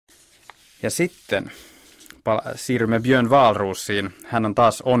Ja sitten siirrymme Björn Wahlroosiin. Hän on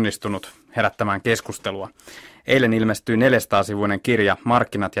taas onnistunut herättämään keskustelua. Eilen ilmestyi 400-sivuinen kirja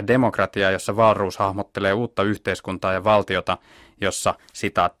Markkinat ja Demokratia, jossa Wahlroos hahmottelee uutta yhteiskuntaa ja valtiota, jossa,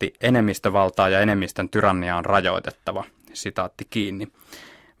 sitaatti, enemmistövaltaa ja enemmistön tyrannia on rajoitettava, sitaatti kiinni.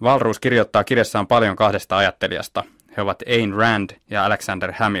 Wahlroos kirjoittaa kirjassaan paljon kahdesta ajattelijasta. He ovat Ayn Rand ja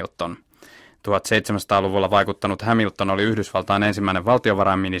Alexander Hamilton. 1700-luvulla vaikuttanut Hamilton oli Yhdysvaltain ensimmäinen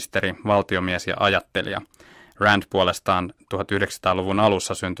valtiovarainministeri, valtiomies ja ajattelija. Rand puolestaan 1900-luvun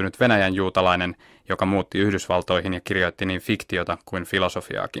alussa syntynyt Venäjän juutalainen, joka muutti Yhdysvaltoihin ja kirjoitti niin fiktiota kuin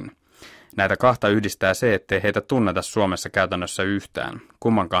filosofiaakin. Näitä kahta yhdistää se, ettei heitä tunneta Suomessa käytännössä yhtään.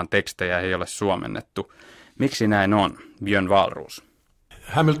 Kummankaan tekstejä ei ole suomennettu. Miksi näin on? Björn Wahlroos.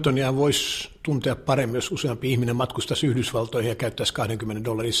 Hamiltonia voisi tuntea paremmin, jos useampi ihminen matkustaisi Yhdysvaltoihin ja käyttäisi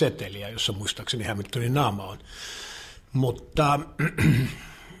 $20 seteliä, jossa muistaakseni Hamiltonin naama on. Mutta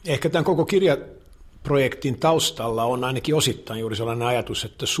ehkä tämän koko kirjaprojektin taustalla on ainakin osittain juuri sellainen ajatus,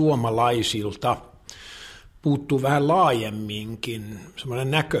 että suomalaisilta puuttuu vähän laajemminkin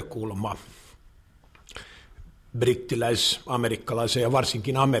sellainen näkökulma brittiläis-amerikkalaiseen ja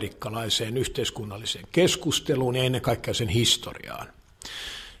varsinkin amerikkalaiseen yhteiskunnalliseen keskusteluun ja ennen kaikkea sen historiaan.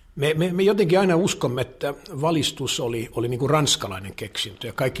 Me jotenkin aina uskomme, että valistus oli niin kuin ranskalainen keksintö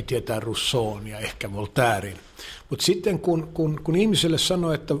ja kaikki tietää Rousseaun ja ehkä Voltairen. Mutta sitten kun ihmiselle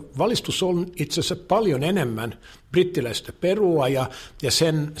sanoo, että valistus on itse asiassa paljon enemmän brittiläistä perua ja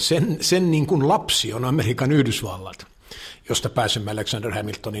sen niin kuin lapsi on Amerikan Yhdysvallat, josta pääsemme Alexander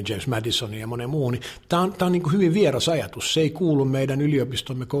Hamiltonin, James Madisonin ja monen muun, niin tämä on niin kuin hyvin vieras ajatus. Se ei kuulu meidän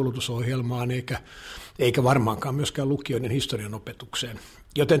yliopistomme koulutusohjelmaan eikä varmaankaan myöskään lukijoiden historian opetukseen.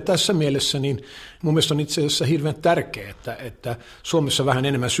 Joten tässä mielessä niin mun mielestä on itse asiassa hirveän tärkeää, että Suomessa vähän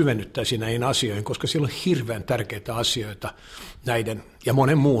enemmän syvennyttäisiin näihin asioihin, koska siellä on hirveän tärkeitä asioita näiden ja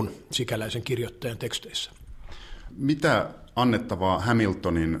monen muun sikäläisen kirjoittajan teksteissä. Mitä annettavaa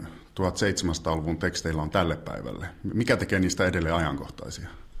Hamiltonin 1700-luvun teksteillä on tälle päivälle? Mikä tekee niistä edelleen ajankohtaisia?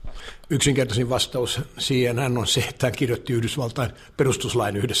 Yksinkertaisin vastaus siihen on se, että hän kirjoitti Yhdysvaltain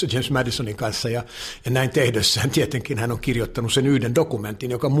perustuslain yhdessä James Madisonin kanssa ja näin tehdessään tietenkin hän on kirjoittanut sen yhden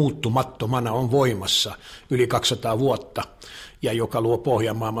dokumentin, joka muuttumattomana on voimassa yli 200 vuotta ja joka luo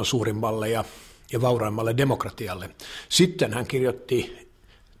pohjan maailman suurimmalle ja vauraimmalle demokratialle. Sitten hän kirjoitti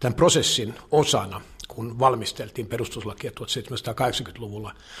tämän prosessin osana, kun valmisteltiin perustuslakia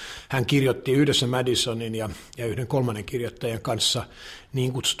 1780-luvulla. Hän kirjoitti yhdessä Madisonin ja yhden kolmannen kirjoittajan kanssa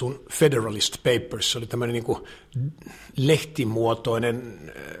niin kutsutun Federalist Papers. Se oli tämmöinen niin kuin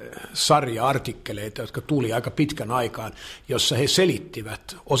lehtimuotoinen sarja artikkeleita, jotka tuli aika pitkän aikaan, jossa he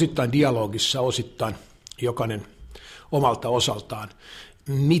selittivät osittain dialogissa, osittain jokainen omalta osaltaan,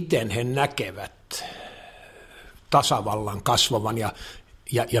 miten he näkevät tasavallan kasvavan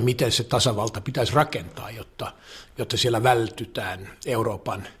ja miten se tasavalta pitäisi rakentaa, jotta siellä vältytään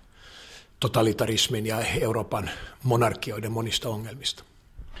Euroopan totalitarismin ja Euroopan monarkioiden monista ongelmista.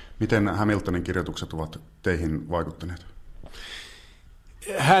 Miten Hamiltonin kirjoitukset ovat teihin vaikuttaneet?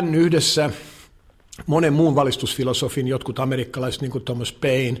 Hän yhdessä monen muun valistusfilosofin, jotkut amerikkalaiset niin kuin Thomas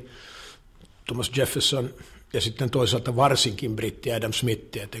Paine, Thomas Jefferson ja sitten toisaalta varsinkin britti Adam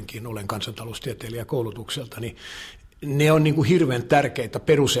Smith tietenkin, olen kansantaloustieteilijä koulutukselta, niin ne on niin kuin hirveän tärkeitä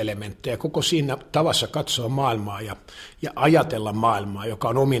peruselementtejä koko siinä tavassa katsoa maailmaa ja ajatella maailmaa, joka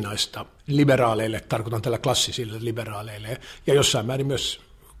on ominaista liberaaleille, tarkoitan tällä klassisille liberaaleille ja jossain määrin myös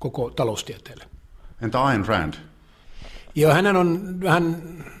koko taloustieteelle. Entä Ayn Rand? Joo, hän on vähän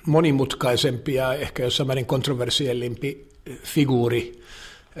monimutkaisempi ja ehkä jossain määrin kontroversiellimpi figuuri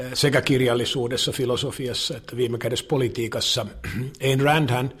sekä kirjallisuudessa, filosofiassa että viime kädessä politiikassa. Ayn Rand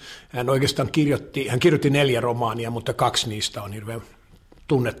hän oikeastaan kirjoitti 4 romaania, mutta 2 niistä on hirveän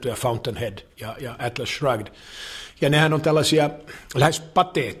tunnettuja, Fountainhead ja Atlas Shrugged. Ja nehän on tällaisia lähes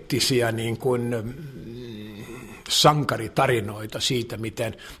pateettisia niin kuin sankaritarinoita siitä,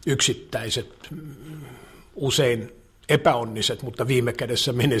 miten yksittäiset, usein epäonniset, mutta viime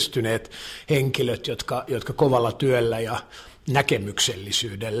kädessä menestyneet henkilöt, jotka kovalla työllä ja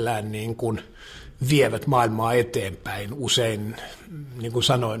näkemyksellisyydellään niin kuin vievät maailmaa eteenpäin usein, niin kuin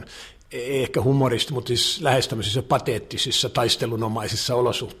sanoin, ehkä humoristi, mutta siis lähes tämmöisissä pateettisissa taistelunomaisissa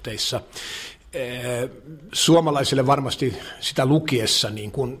olosuhteissa. Suomalaisille varmasti sitä lukiessa,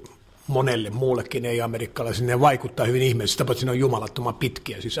 niin kuin monelle muullekin ei-amerikkalaisille, ne vaikuttaa hyvin ihmeellisesti, paitsi ne on jumalattoman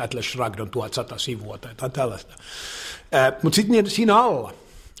pitkiä, siis Atlas Shrugged on 1100 sivua tai jotain tällaista. Mutta sitten siinä alla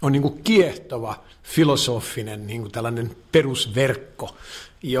on niin kuin kiehtova filosofinen niin kuin tällainen perusverkko,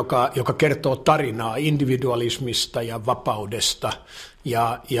 joka kertoo tarinaa individualismista ja vapaudesta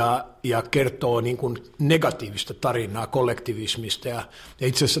ja kertoo niin kuin negatiivista tarinaa kollektivismista. Ja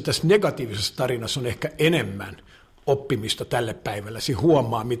itse asiassa tässä negatiivisessa tarinassa on ehkä enemmän oppimista tälle päivälle. Se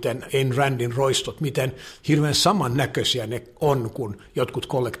huomaa, miten Ayn Randin roistot, miten hirveän samannäköisiä ne on kuin jotkut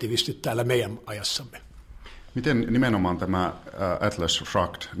kollektivistit täällä meidän ajassamme. Miten nimenomaan tämä Atlas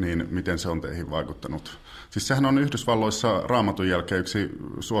Shrugged, niin miten se on teihin vaikuttanut? Siis sehän on Yhdysvalloissa Raamatun jälkeen yksi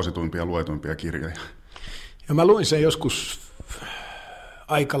suosituimpia, luetuimpia kirjoja. Ja mä luin sen joskus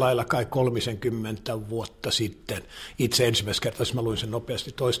aika lailla kai 30 vuotta sitten. Itse ensimmäistä kertaa mä luin sen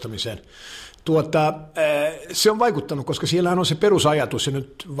nopeasti toistamisen. Se on vaikuttanut, koska siellähän on se perusajatus, ja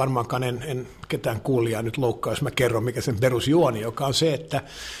nyt varmaankaan en ketään kuulijaa nyt loukkaa, jos mä kerron, mikä sen perusjuoni, joka on se, että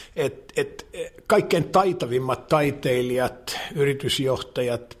kaikkein taitavimmat taiteilijat,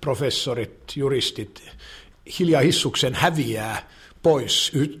 yritysjohtajat, professorit, juristit hiljaa hissuksen häviää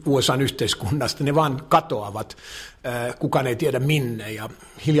pois USA:n yhteiskunnasta, ne vaan katoavat, kukaan ei tiedä minne, ja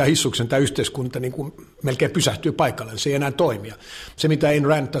hiljaa hissuksen tämä yhteiskunta niin kuin melkein pysähtyy paikalleen, se ei enää toimia. Se, mitä Ayn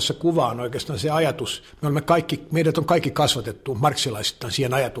Rand tässä kuvaa, on oikeastaan se ajatus, meidät on kaikki kasvatettu marksilaisittain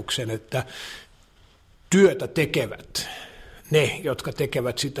siihen ajatukseen, että työtä tekevät ne, jotka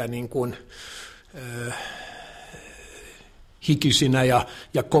tekevät sitä niin kuin hikisinä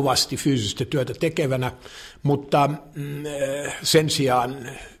ja kovasti fyysistä työtä tekevänä, mutta sen sijaan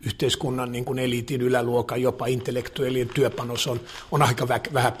yhteiskunnan niin kuin eliitin, yläluokan, jopa intellektuellien työpanos on aika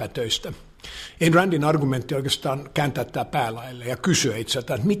vähäpätöistä. Ayn Randin argumentti oikeastaan kääntää tämä päälaille ja kysyä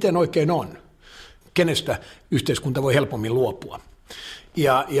itseltään, että miten oikein on, kenestä yhteiskunta voi helpommin luopua.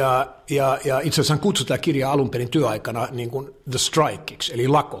 Ja itse asiassa kutsutaan kirjaa alun perin työaikana niin kuin the strikeiksi, eli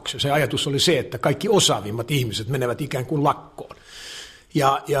lakoksi. Se ajatus oli se, että kaikki osaavimmat ihmiset menevät ikään kuin lakkoon.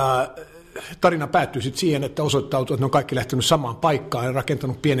 Ja tarina päättyy sitten siihen, että osoittautuu, että ne on kaikki lähtenyt samaan paikkaan ja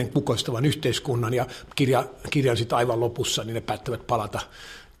rakentanut pienen kukoistavan yhteiskunnan, ja kirjan sitten aivan lopussa niin ne päättävät palata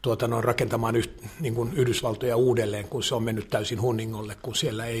rakentamaan niin kuin Yhdysvaltoja uudelleen, kun se on mennyt täysin hunningolle, kun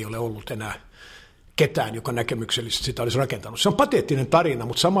siellä ei ole ollut enää ketään, joka näkemyksellisesti sitä olisi rakentanut. Se on pateettinen tarina,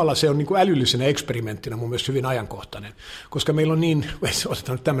 mutta samalla se on niin kuin älyllisenä eksperimenttinä mun mielestä hyvin ajankohtainen, koska meillä on niin,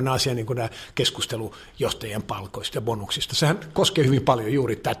 otetaan nyt tämmöinen asia niin kuin nämä keskustelujohtajien palkoista ja bonuksista. Sehän koskee hyvin paljon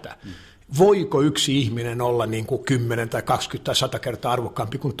juuri tätä. Voiko yksi ihminen olla niin kuin 10 tai 20 tai 100 kertaa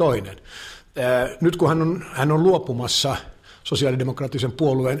arvokkaampi kuin toinen? Nyt kun hän on luopumassa sosiaalidemokraattisen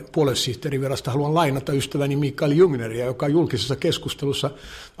puolueen puoluesihteerin virasta, haluan lainata ystäväni Mikael Jungneria, joka julkisessa keskustelussa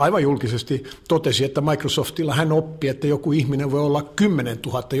aivan julkisesti totesi, että Microsoftilla hän oppi, että joku ihminen voi olla 10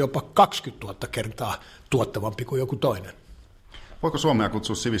 000, jopa 20 000 kertaa tuottavampi kuin joku toinen. Voiko Suomea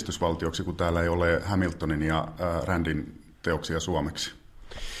kutsua sivistysvaltioksi, kun täällä ei ole Hamiltonin ja Randin teoksia suomeksi?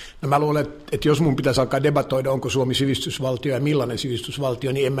 No mä luulen, että jos mun pitäisi alkaa debatoida, onko Suomi sivistysvaltio ja millainen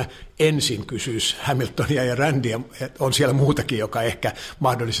sivistysvaltio, niin en mä ensin kysyisi Hamiltonia ja Randia. On siellä muutakin, joka ehkä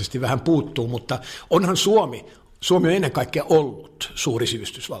mahdollisesti vähän puuttuu, mutta onhan Suomi on ennen kaikkea ollut suuri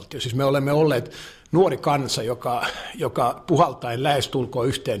sivistysvaltio. Siis me olemme olleet nuori kansa, joka puhaltaen lähestulkoon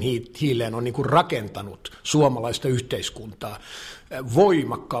yhteen hiileen on niin kuin rakentanut suomalaista yhteiskuntaa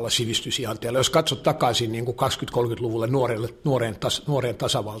voimakkaalla sivistysihanteella. Jos katsot takaisin niin kuin 20-30-luvulle nuoreen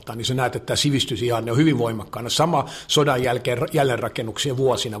tasavaltaan, niin sä näet, että tämä sivistysihanne on hyvin voimakkaana. Sama sodan jälkeen jälleenrakennuksien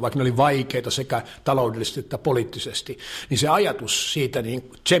vuosina, vaikka ne oli vaikeita sekä taloudellisesti että poliittisesti, niin se ajatus siitä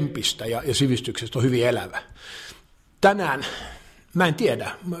niin tsempistä ja sivistyksestä on hyvin elävä. Tänään mä en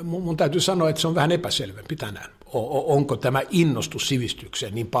tiedä. Mun täytyy sanoa, että se on vähän epäselvempi tänään. Onko tämä innostus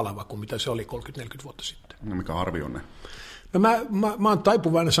sivistykseen niin palava kuin mitä se oli 30-40 vuotta sitten? No mikä arvionne? No mä oon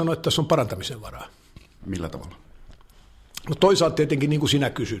taipuvainen sanoa, että tässä on parantamisen varaa. Millä tavalla? No toisaalta tietenkin, niin kuin sinä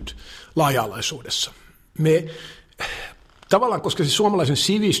kysyt, laaja-alaisuudessa. Tavallaan, koska se suomalaisen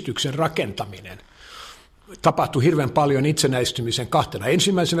sivistyksen rakentaminen tapahtui hirveän paljon itsenäistymisen 2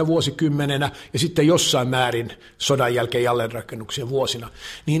 ensimmäisenä vuosikymmenenä ja sitten jossain määrin sodan jälkeen jälleenrakennuksien vuosina,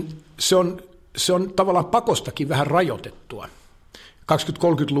 niin se on tavallaan pakostakin vähän rajoitettua.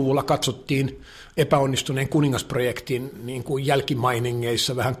 20-30-luvulla katsottiin epäonnistuneen kuningasprojektin niin kuin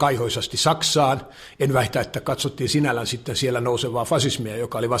jälkimainingeissa vähän kaihoisasti Saksaan. En väitä, että katsottiin sinällään sitten siellä nousevaa fasismia,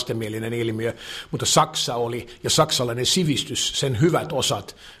 joka oli vastenmielinen ilmiö, mutta Saksa oli ja saksalainen sivistys, sen hyvät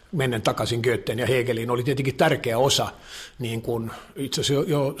osat, mennen takaisin Goethen ja Hegeliin, oli tietenkin tärkeä osa niin kuin itse asiassa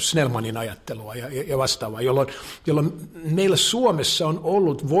jo Snellmanin ajattelua ja vastaavaa, jolloin meillä Suomessa on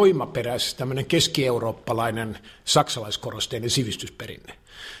ollut voimaperäisesti tämmöinen keski-eurooppalainen saksalaiskorosteinen sivistysperinne.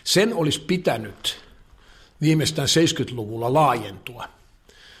 Sen olisi pitänyt viimeistään 70-luvulla laajentua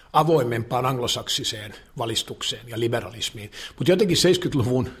avoimempaan anglosaksiseen valistukseen ja liberalismiin, mutta jotenkin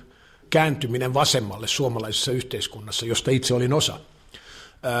 70-luvun kääntyminen vasemmalle suomalaisessa yhteiskunnassa, josta itse olin osa,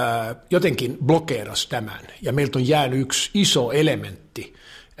 jotenkin blokeerasi tämän. Ja meiltä on jäänyt yksi iso elementti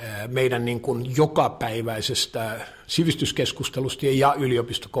meidän niin kuin jokapäiväisestä sivistyskeskustelusta ja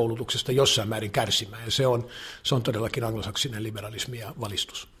yliopistokoulutuksesta jossain määrin kärsimään. Ja se on todellakin anglosaksinen liberalismi ja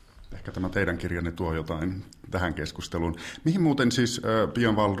valistus. Ehkä tämä teidän kirjanne tuo jotain tähän keskusteluun. Mihin muuten siis,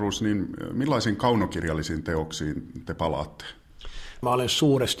 Björn Wahlroos, niin millaisiin kaunokirjallisiin teoksiin te palaatte? Mä olen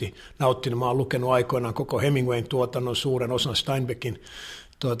suuresti nauttinut. Mä olen lukenut aikoinaan koko Hemingwayn tuotannon, suuren osan Steinbeckin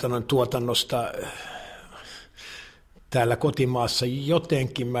tuotannosta täällä kotimaassa.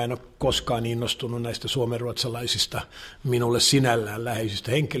 Jotenkin mä en ole koskaan innostunut näistä suomenruotsalaisista minulle sinällään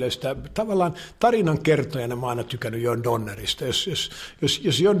läheisistä henkilöistä. Tavallaan tarinan kertojana mä oon aina tykännyt John Donnerista.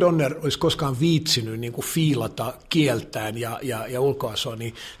 Jos John Donner olisi koskaan viitsinyt niin kuin fiilata kieltään ja ulkoasua,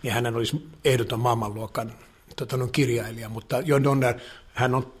 niin hänen olisi ehdoton maailmanluokan kirjailija, mutta John Donner,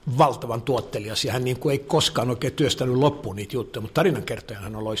 hän on valtavan tuottelias ja hän niin kuin ei koskaan oikein työstänyt loppuun niitä juttuja, mutta tarinankertojana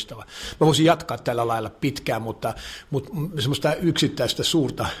hän on loistava. Mä voisin jatkaa tällä lailla pitkään, mutta semmoista yksittäistä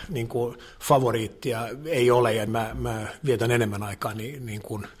suurta niin kuin favoriittia ei ole ja mä vietän enemmän aikaa niin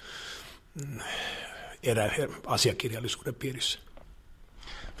kuin asiakirjallisuuden piirissä.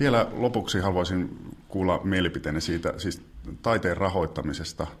 Vielä lopuksi haluaisin kuulla mielipiteenne siitä, siis taiteen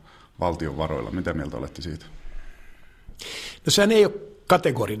rahoittamisesta valtion varoilla. Mitä mieltä olette siitä? No sehän ei ole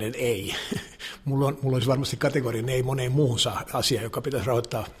kategorinen ei. Mulla olisi varmasti kategorinen ei moneen muuhun asiaan, joka pitäisi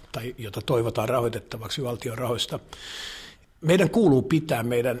rahoittaa tai jota toivotaan rahoitettavaksi valtion rahoista. Meidän kuuluu pitää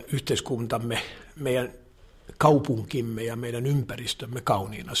meidän yhteiskuntamme, meidän kaupunkimme ja meidän ympäristömme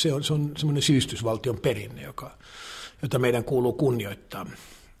kauniina. Se on semmoinen sivistysvaltion perinne, jota meidän kuuluu kunnioittaa.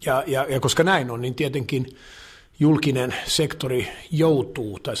 Ja koska näin on, niin tietenkin julkinen sektori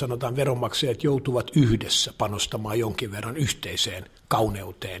joutuu, tai sanotaan veronmaksajat joutuvat yhdessä panostamaan jonkin verran yhteiseen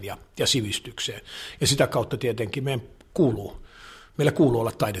kauneuteen ja sivistykseen. Ja sitä kautta tietenkin meillä kuuluu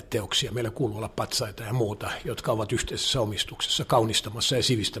olla taideteoksia, meillä kuuluu olla patsaita ja muuta, jotka ovat yhteisessä omistuksessa kaunistamassa ja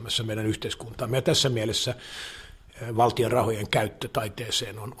sivistämässä meidän yhteiskuntaamme. Ja tässä mielessä valtion rahojen käyttö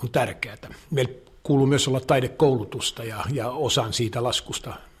taiteeseen on tärkeää. Meillä kuuluu myös olla taidekoulutusta ja osan siitä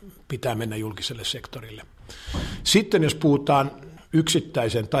laskusta pitää mennä julkiselle sektorille. Sitten jos puhutaan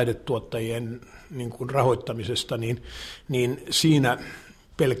yksittäisen taidetuottajien niin kuin rahoittamisesta, niin siinä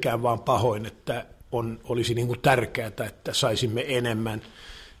pelkään vaan pahoin, että olisi niin kuin tärkeää, että saisimme enemmän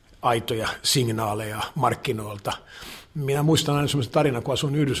aitoja signaaleja markkinoilta. Minä muistan aina sellaisen tarinan, kun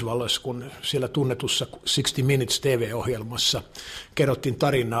asuin Yhdysvalloissa, kun siellä tunnetussa 60 Minutes TV-ohjelmassa kerrottiin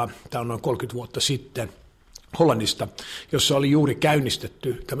tarinaa, tämä on noin 30 vuotta sitten, Hollannista, jossa oli juuri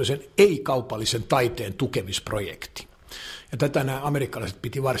käynnistetty tämmöisen ei-kaupallisen taiteen tukemisprojekti. Ja tätä nämä amerikkalaiset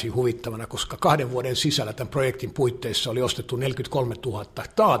piti varsin huvittavana, koska 2 vuoden sisällä tämän projektin puitteissa oli ostettu 43 000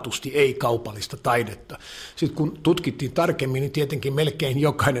 taatusti ei-kaupallista taidetta. Sitten kun tutkittiin tarkemmin, niin tietenkin melkein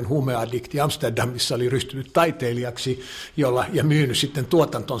jokainen huumeaddikti Amsterdamissa oli ryhtynyt taiteilijaksi ja myynyt sitten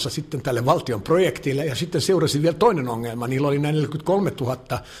tuotantonsa sitten tälle valtion projektille. Ja sitten seurasi vielä toinen ongelma, niillä oli nämä 43 000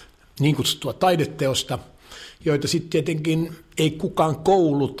 niin kutsuttua taideteosta, joita sitten tietenkin ei kukaan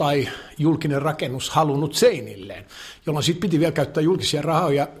koulu tai julkinen rakennus halunnut seinilleen, jolloin sitten piti vielä käyttää julkisia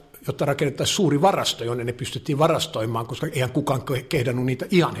rahoja, jotta rakennettaisiin suuri varasto, jonne ne pystyttiin varastoimaan, koska eihän kukaan kehdannut niitä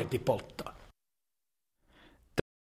ihan heti polttaa.